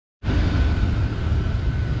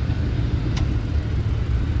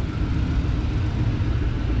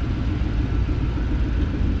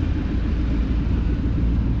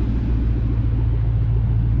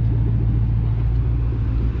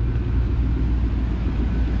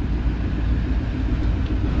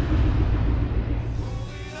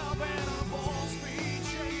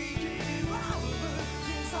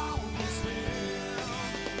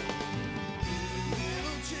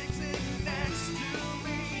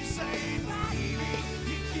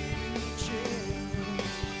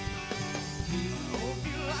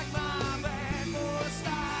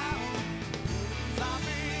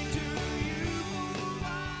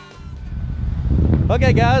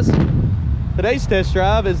Okay guys, today's test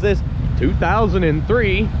drive is this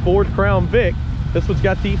 2003 Ford Crown Vic. This one's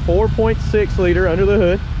got the 4.6 liter under the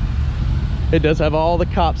hood. It does have all the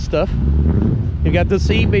cop stuff. You've got the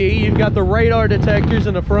CB, you've got the radar detectors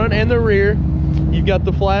in the front and the rear. You've got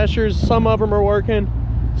the flashers. Some of them are working,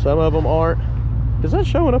 some of them aren't. Is that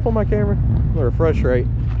showing up on my camera? The refresh rate.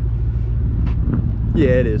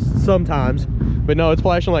 Yeah, it is sometimes, but no, it's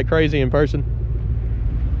flashing like crazy in person.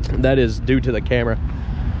 That is due to the camera.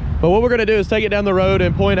 But what we're gonna do is take it down the road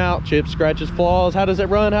and point out chips, scratches, flaws. How does it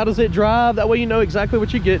run? How does it drive? That way you know exactly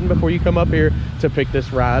what you're getting before you come up here to pick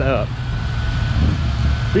this ride up.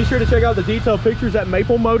 Be sure to check out the detailed pictures at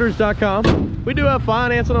maplemotors.com. We do have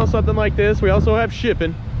financing on something like this. We also have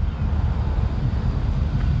shipping.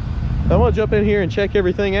 I'm gonna jump in here and check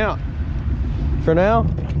everything out. For now,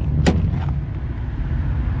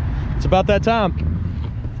 it's about that time.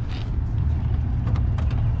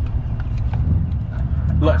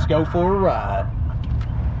 Let's go for a ride.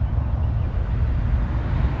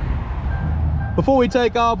 Before we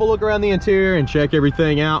take off, we'll look around the interior and check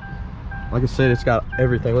everything out. Like I said, it's got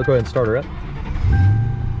everything. Let's go ahead and start her up.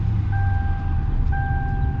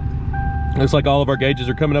 Looks like all of our gauges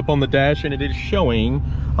are coming up on the dash, and it is showing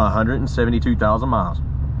 172,000 miles.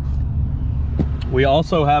 We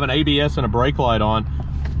also have an ABS and a brake light on.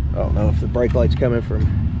 I don't know if the brake light's coming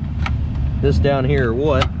from this down here or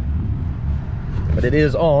what, but it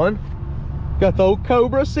is on. Got the old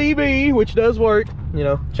Cobra CB, which does work. You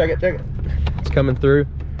know, check it. It's coming through.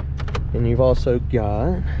 And you've also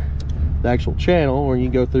got the actual channel where you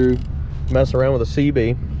can go through, mess around with a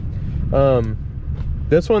CB.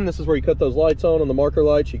 This is where you cut those lights on the marker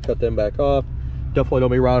lights. You cut them back off. Definitely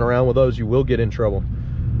don't be riding around with those. You will get in trouble.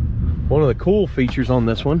 One of the cool features on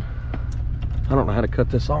this one, I don't know how to cut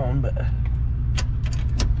this on, but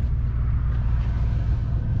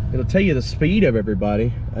it'll tell you the speed of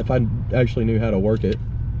everybody if I actually knew how to work it.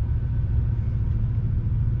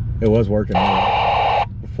 It was working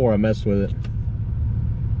before I messed with it.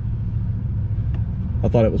 I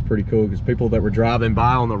thought it was pretty cool because people that were driving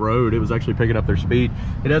by on the road, it was actually picking up their speed.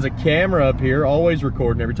 It has a camera up here, always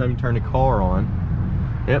recording every time you turn the car on.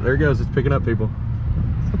 Yep, there it goes. It's picking up people.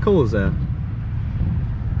 How cool is that?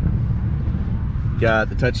 Got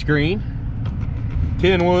the touch screen,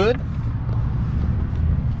 Kenwood.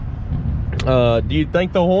 Do you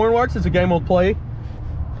think the horn works? It's a game we'll play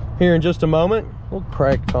here in just a moment. Little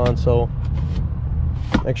cracked console,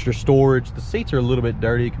 extra storage. The seats are a little bit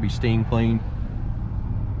dirty. It could be steam cleaned.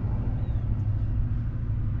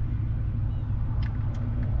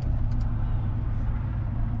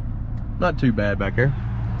 Not too bad back there.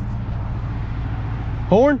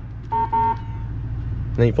 Horn.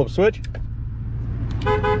 Then you flip the switch.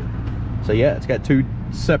 So yeah, it's got two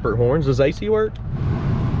separate horns. Does AC work?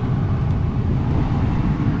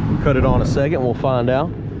 We'll cut it on a second, we'll find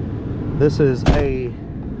out. This is a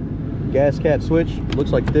gas cap switch. It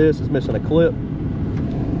looks like this. It's missing a clip.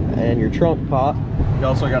 And your trunk pop. You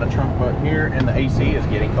also got a trunk button here, and the AC is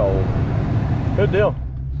getting cold. Good deal.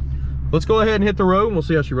 Let's go ahead and hit the road and we'll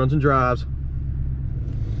see how she runs and drives.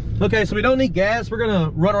 Okay, so we don't need gas. We're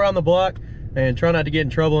gonna run around the block and try not to get in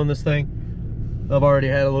trouble in this thing. I've already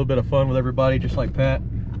had a little bit of fun with everybody, just like Pat.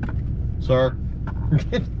 Sir.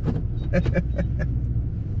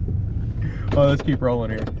 Oh, let's keep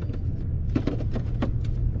rolling here.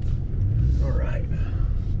 All right.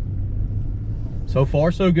 So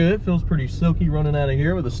far, so good. Feels pretty silky running out of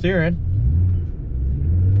here with the steering.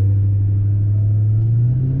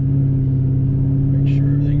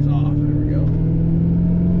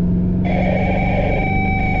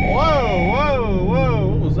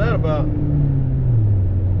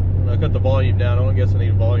 Cut the volume down. I don't guess I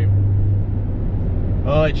need volume.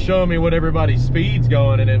 Oh, it's showing me what everybody's speed's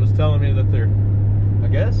going, and it was telling me that they're, I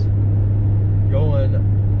guess, going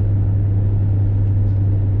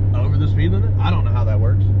over the speed limit. I don't know how that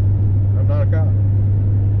works. I'm not a cop.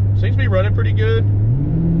 Seems to be running pretty good.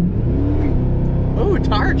 Oh,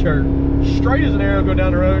 tire chirp. Straight as an arrow go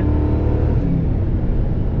down the road.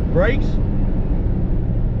 Brakes.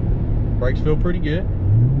 Brakes feel pretty good.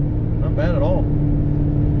 Not bad at all.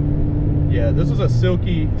 Yeah, this is a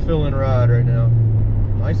silky feeling ride right now.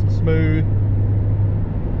 Nice and smooth.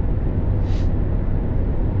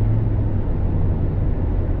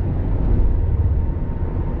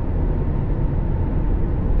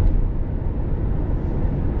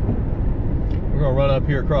 We're gonna run up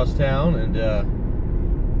here across town and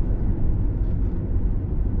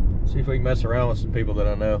see if we can mess around with some people that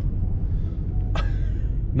I know.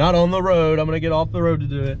 Not on the road. I'm gonna get off the road to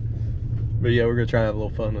do it. But yeah, we're gonna try and have a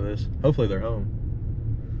little fun with this. Hopefully they're home.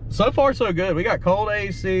 So far so good. We got cold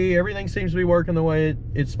AC, everything seems to be working the way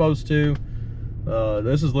it's supposed to.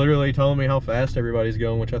 This is literally telling me how fast everybody's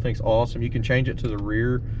going, which I think is awesome. You can change it to the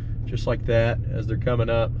rear just like that as they're coming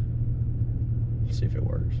up. Let's see if it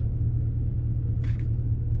works.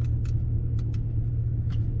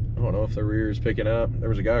 I don't know if the rear is picking up. There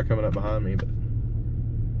was a guy coming up behind me, but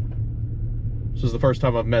this is the first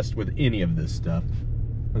time I've messed with any of this stuff.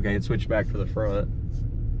 Okay, it switched back for the front.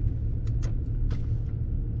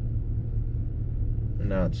 And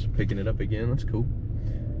now it's picking it up again. That's cool.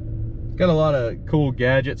 It's got a lot of cool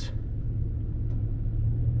gadgets.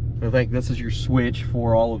 I think this is your switch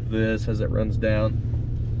for all of this as it runs down.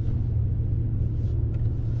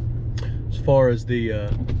 As far as the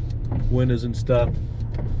windows and stuff,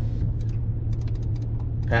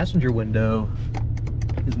 passenger window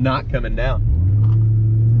is not coming down.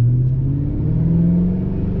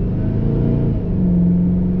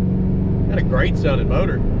 Got a great sounding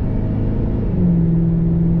motor.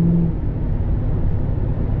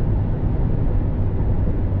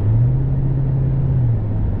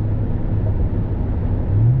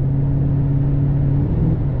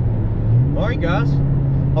 All right, guys,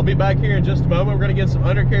 I'll be back here in just a moment. We're gonna get some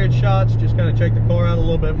undercarriage shots, just kind of check the car out a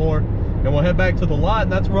little bit more, and we'll head back to the lot,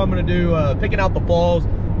 and that's where I'm gonna do picking out the flaws.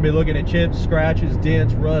 I'll be looking at chips, scratches,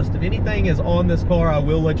 dents, rust. If anything is on this car, I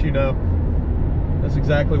will let you know. That's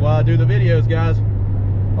exactly why I do the videos, guys.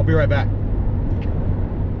 I'll be right back.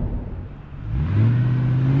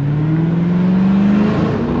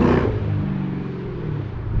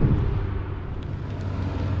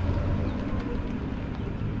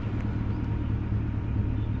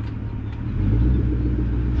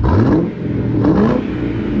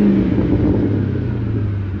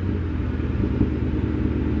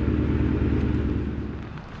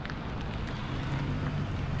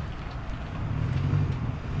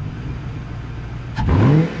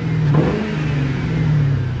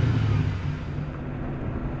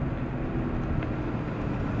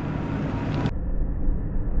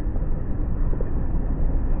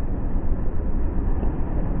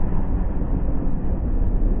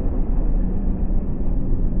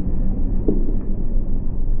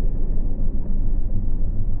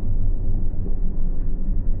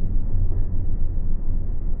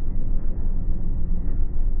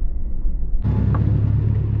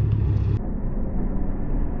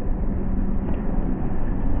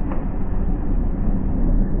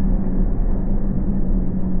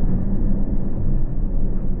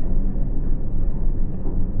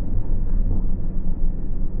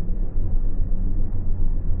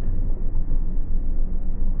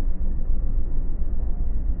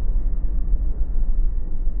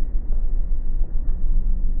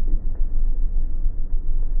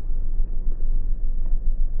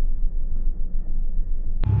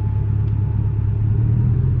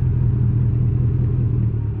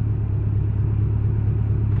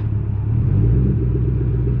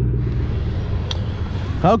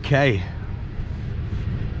 Okay.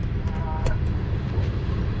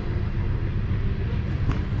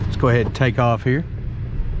 Let's go ahead and take off here.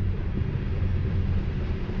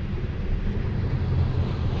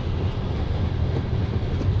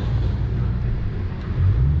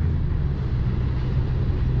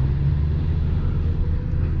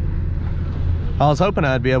 I was hoping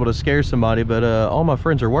I'd be able to scare somebody, but all my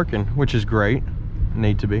friends are working, which is great.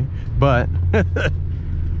 Need to be, but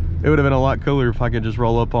it would have been a lot cooler if I could just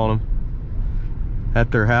roll up on them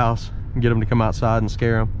at their house and get them to come outside and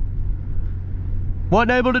scare them.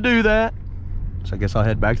 Wasn't able to do that, so I guess I'll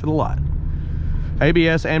head back to the lot.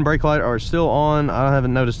 ABS and brake light are still on. I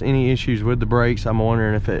haven't noticed any issues with the brakes. I'm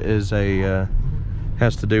wondering if it is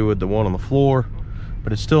has to do with the one on the floor,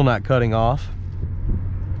 but it's still not cutting off.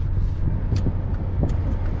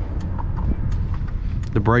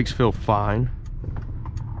 The brakes feel fine.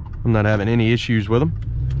 I'm not having any issues with them.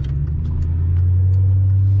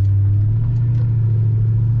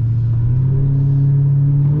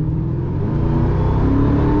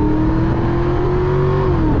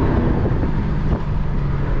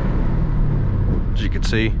 As you can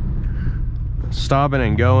see, stopping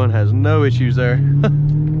and going has no issues there.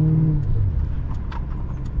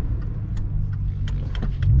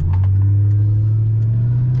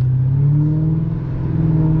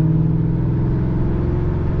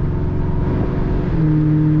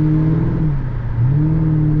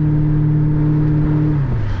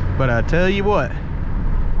 But I tell you what,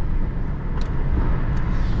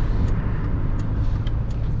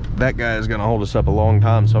 that guy is gonna hold us up a long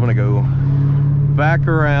time, so I'm gonna go back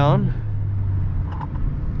around.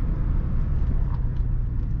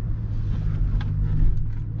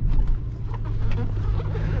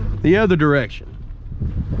 The other direction.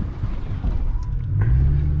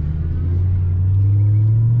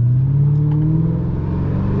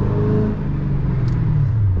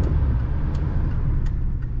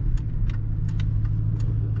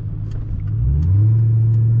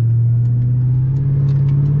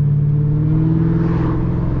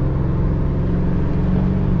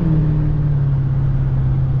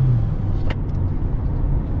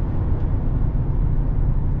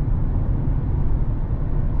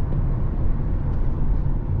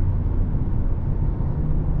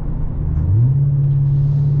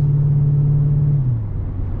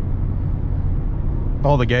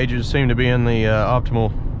 All the gauges seem to be in the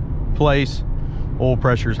optimal place. Oil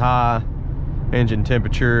pressure's high. Engine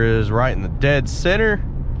temperature is right in the dead center.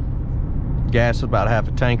 Gas is about half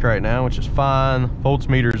a tank right now, which is fine. Volts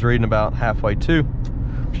meter is reading about halfway to,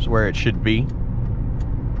 which is where it should be.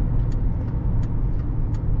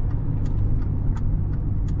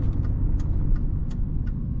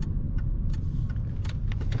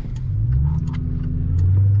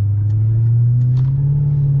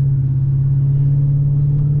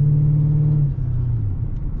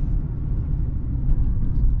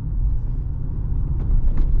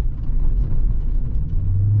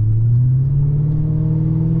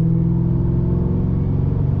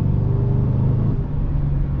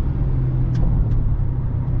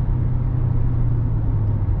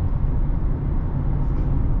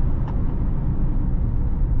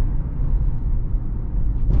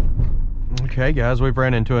 Okay guys, we've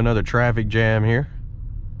ran into another traffic jam here.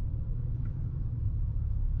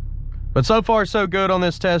 But so far so good on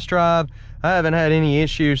this test drive. I haven't had any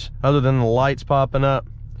issues other than the lights popping up.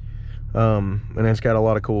 And it's got a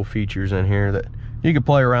lot of cool features in here that you can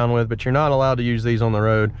play around with, but you're not allowed to use these on the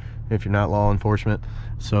road if you're not law enforcement.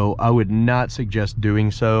 So I would not suggest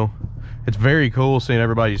doing so. It's very cool seeing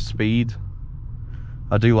everybody's speeds.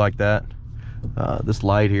 I do like that. This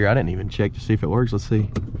light here, I didn't even check to see if it works. Let's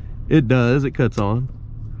see. It does, it cuts on.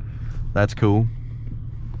 That's cool.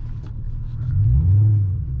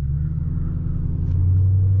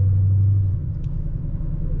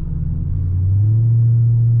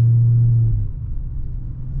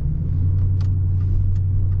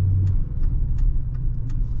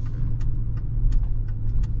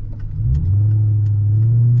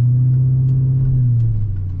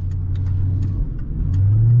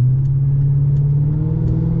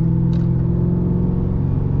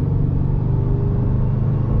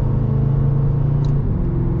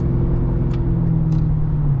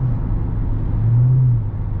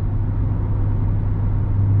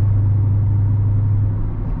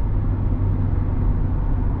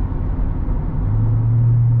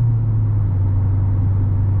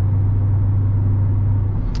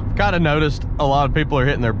 Kind of noticed a lot of people are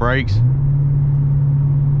hitting their brakes.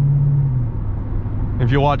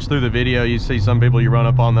 If you watch through the video, you see some people you run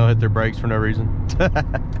up on, they'll hit their brakes for no reason. Just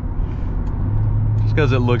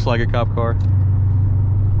because it looks like a cop car.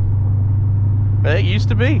 It used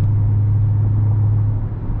to be.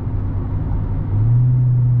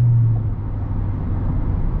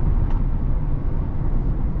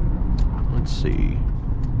 Let's see.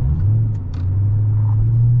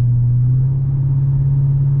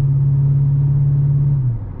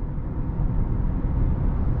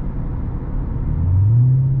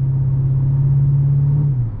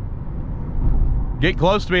 Get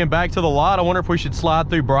close to being back to the lot. I wonder if we should slide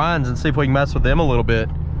through Brian's and see if we can mess with them a little bit.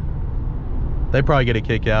 They probably get a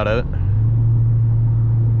kick out of it.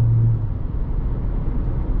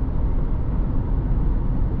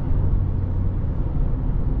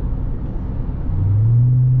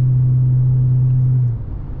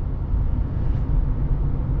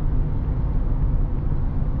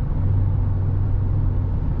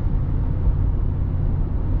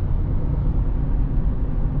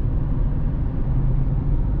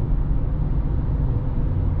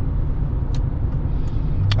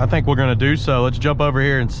 I think we're gonna do so. Let's jump over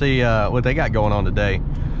here and see what they got going on today.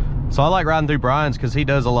 So I like riding through Brian's because he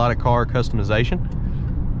does a lot of car customization.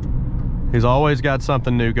 He's always got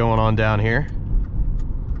something new going on down here.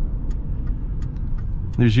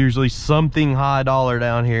 There's usually something high dollar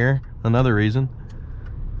down here. Another reason.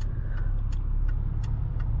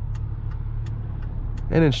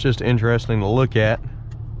 And it's just interesting to look at.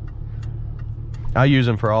 I use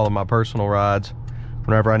them for all of my personal rides.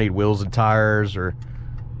 Whenever I need wheels and tires, or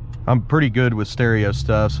I'm pretty good with stereo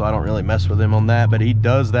stuff, so I don't really mess with him on that, but he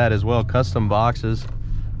does that as well. Custom boxes.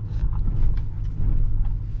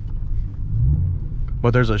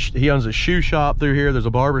 But he owns a shoe shop through here. There's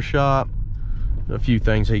a barber shop. A few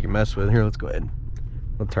things he can mess with. Here, let's go ahead.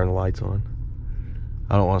 I'll turn the lights on.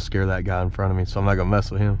 I don't want to scare that guy in front of me, so I'm not gonna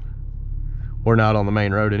mess with him. We're not on the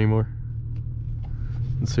main road anymore.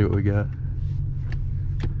 Let's see what we got.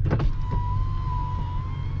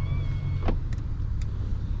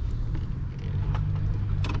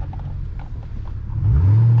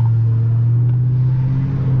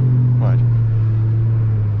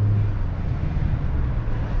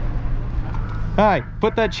 Hi,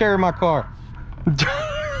 put that chair in my car.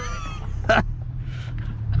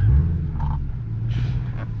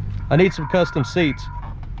 I need some custom seats.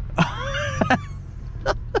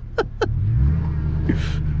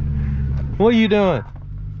 What are you doing?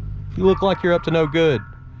 You look like you're up to no good.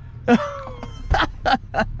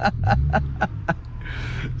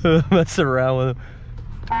 Messing around with him.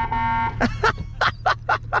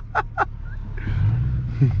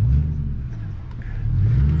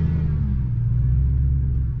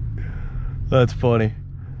 That's funny.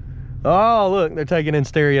 Oh, look, they're taking in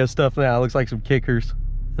stereo stuff now. Looks like some kickers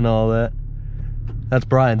and all that. That's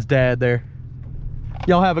Brian's dad there.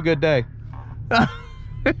 Y'all have a good day.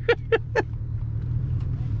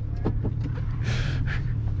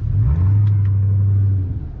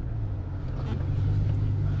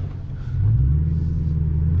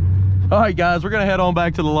 All right, guys, we're gonna head on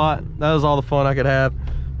back to the lot. That was all the fun I could have.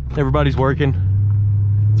 Everybody's working.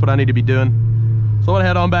 That's what I need to be doing. So I'm gonna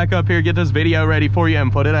head on back up here, get this video ready for you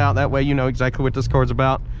and put it out. That way you know exactly what this card's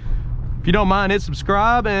about. If you don't mind, hit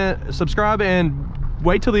subscribe and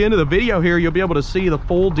wait till the end of the video here. You'll be able to see the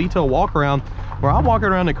full detail walk around where I'm walking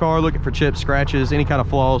around the car looking for chips, scratches, any kind of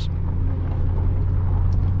flaws.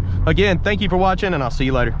 Again, thank you for watching and I'll see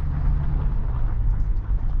you later.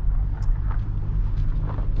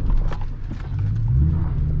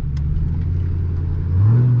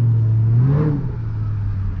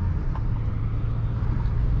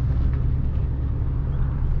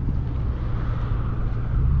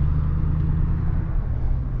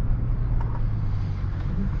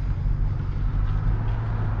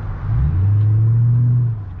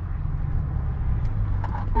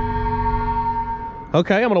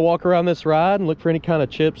 Okay, I'm gonna walk around this ride and look for any kind of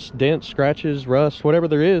chips, dents, scratches, rust, whatever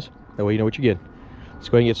there is. That way you know what you get. Let's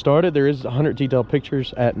go ahead and get started. There is 100 detailed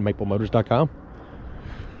pictures at maplemotors.com.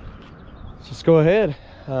 So let's go ahead.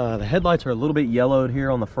 The headlights are a little bit yellowed here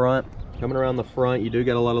on the front. Coming around the front, you do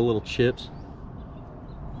get a lot of little chips.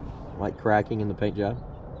 Light cracking in the paint job.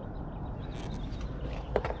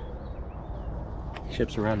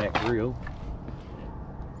 Chips around that grill.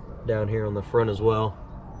 Down here on the front as well.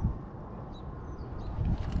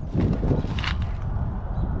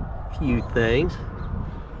 Few things.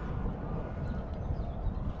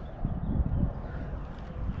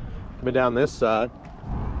 Coming down this side,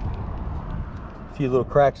 a few little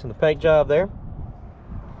cracks in the paint job there.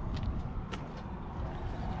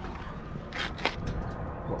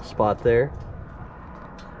 Little spot there.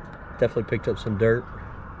 Definitely picked up some dirt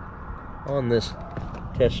on this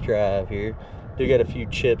test drive here. Do get a few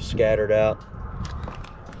chips scattered out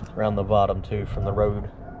around the bottom too from the road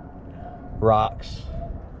rocks.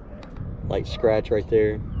 Light scratch right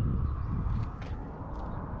there.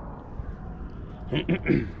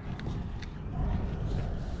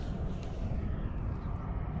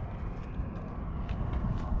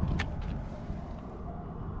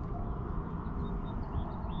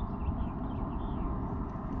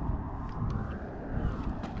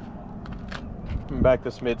 Back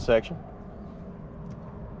this midsection.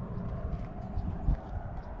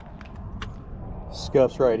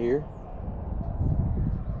 Scuffs right here.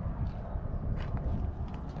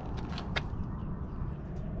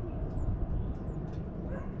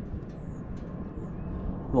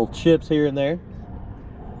 Little chips here and there.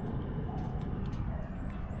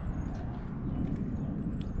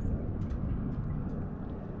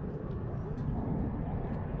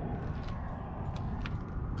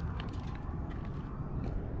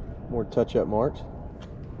 More touch-up marks.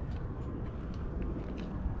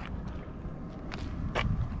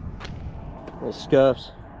 Little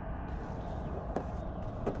scuffs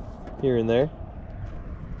here and there.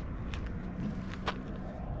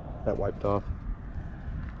 That wiped off.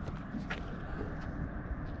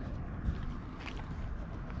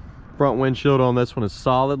 Front windshield on this one is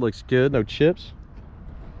solid, looks good, no chips.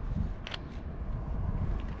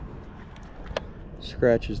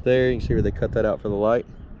 Scratches there, you can see where they cut that out for the light.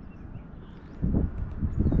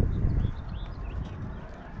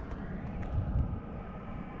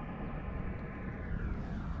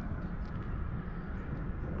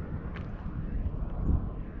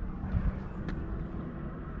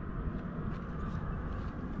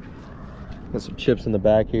 Got some chips in the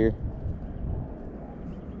back here.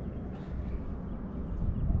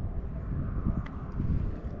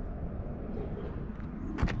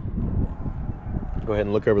 Go ahead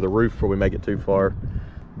and look over the roof before we make it too far.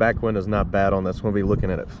 Back window's not bad on this. We'll be looking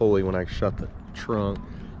at it fully when I shut the trunk.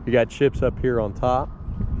 You got chips up here on top.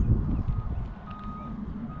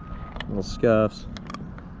 Little scuffs.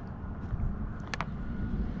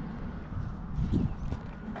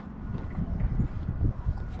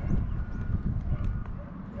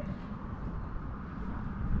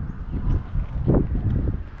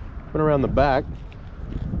 Went around the back.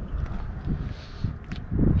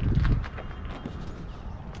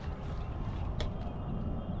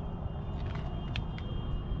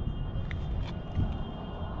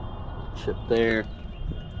 Chip there.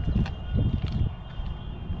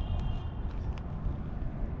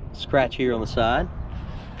 scratch here on the side.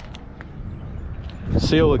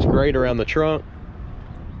 Seal looks great around the trunk.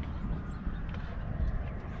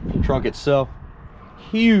 Trunk itself,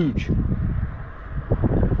 huge.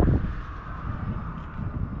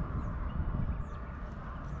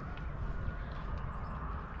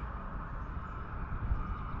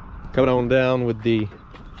 Coming on down with the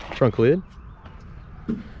trunk lid.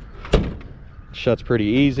 Shuts pretty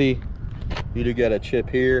easy. You do get a chip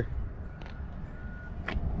here.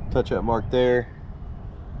 Touch-up mark there.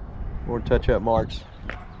 More touch-up marks.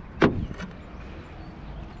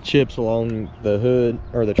 Chips along the hood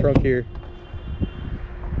or the trunk here.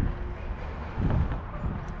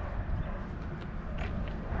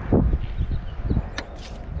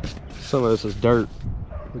 Some of this is dirt.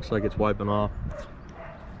 Looks like it's wiping off.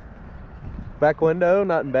 Back window,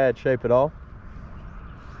 not in bad shape at all.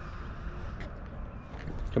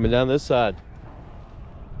 Coming down this side.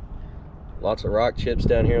 Lots of rock chips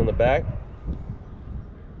down here on the back.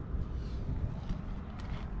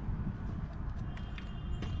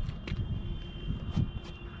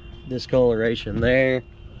 Discoloration there.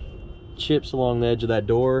 Chips along the edge of that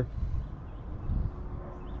door.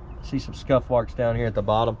 See some scuff marks down here at the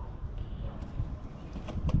bottom.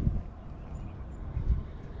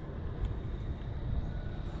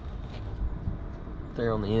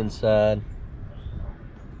 There on the inside.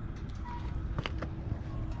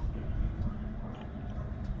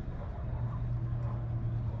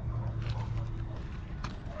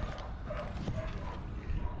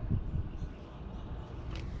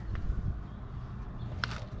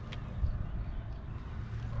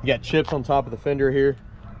 You got chips on top of the fender here.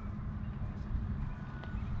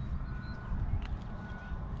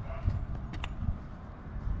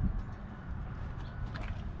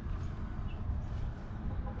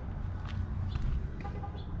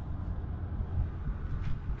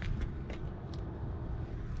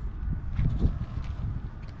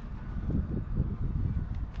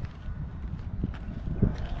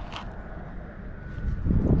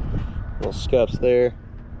 Little scuffs there.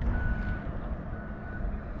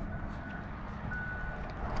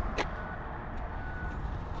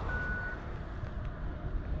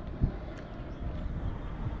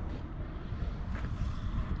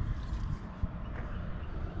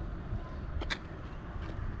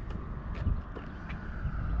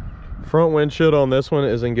 Front windshield on this one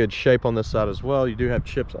is in good shape on this side as well. You do have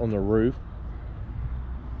chips on the roof.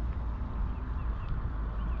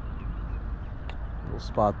 Little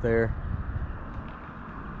spot there.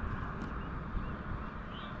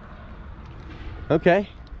 Okay,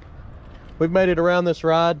 we've made it around this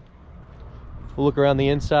ride. We'll look around the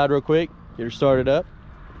inside real quick, get her started up.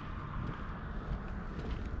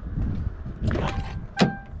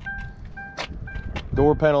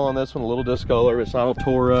 Door panel on this one a little discolored. It's not all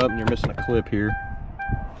tore up and you're missing a clip here.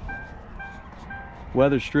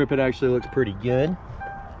 Weather strip, it actually looks pretty good.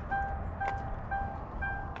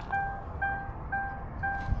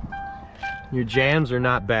 Your jams are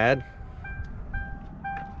not bad.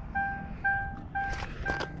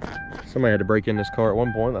 Somebody had to break in this car at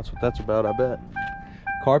one point. That's what that's about, I bet.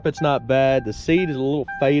 Carpet's not bad. The seat is a little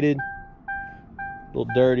faded, a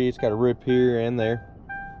little dirty. It's got a rip here and there.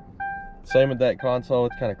 Same with that console,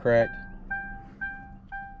 it's kind of cracked.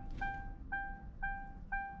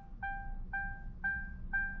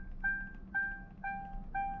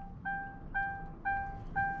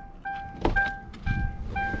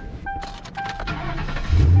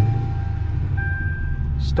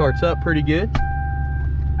 Starts up pretty good.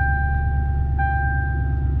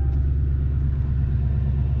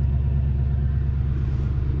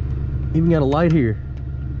 Even got a light here.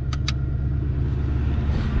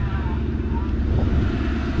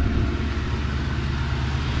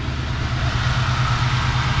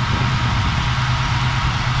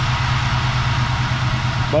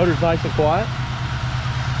 Motor's nice and quiet.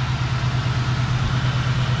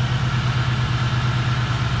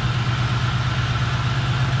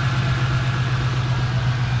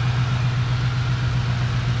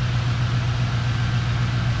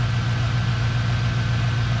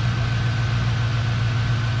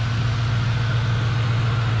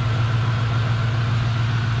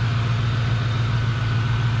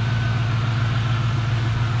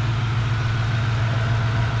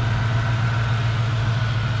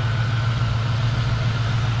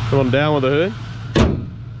 Going down with the hood.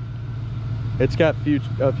 It's got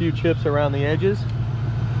a few chips around the edges.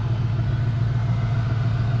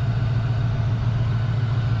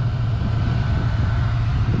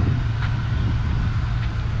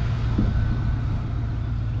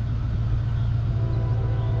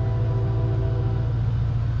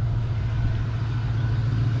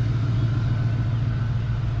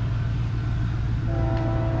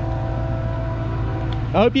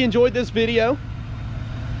 I hope you enjoyed this video.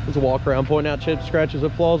 It's a walk around pointing out chips, scratches,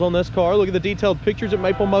 and flaws on this car. Look at the detailed pictures at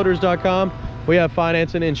maplemotors.com. We have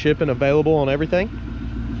financing and shipping available on everything.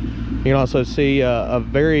 You can also see a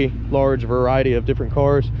very large variety of different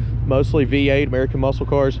cars, mostly V8 American muscle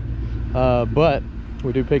cars, but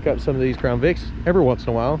we do pick up some of these Crown Vics every once in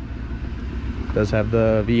a while. It does have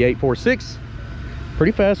the V8 4.6,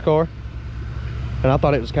 pretty fast car, and I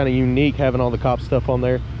thought it was kind of unique having all the cop stuff on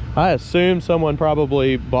there. I assume someone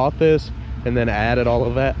probably bought this and then added all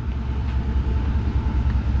of that,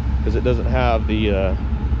 because it doesn't have the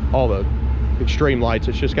all the extreme lights.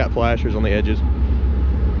 It's just got flashers on the edges.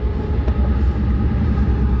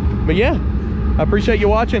 But yeah, I appreciate you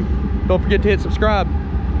watching. Don't forget to hit subscribe.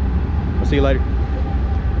 I'll see you later.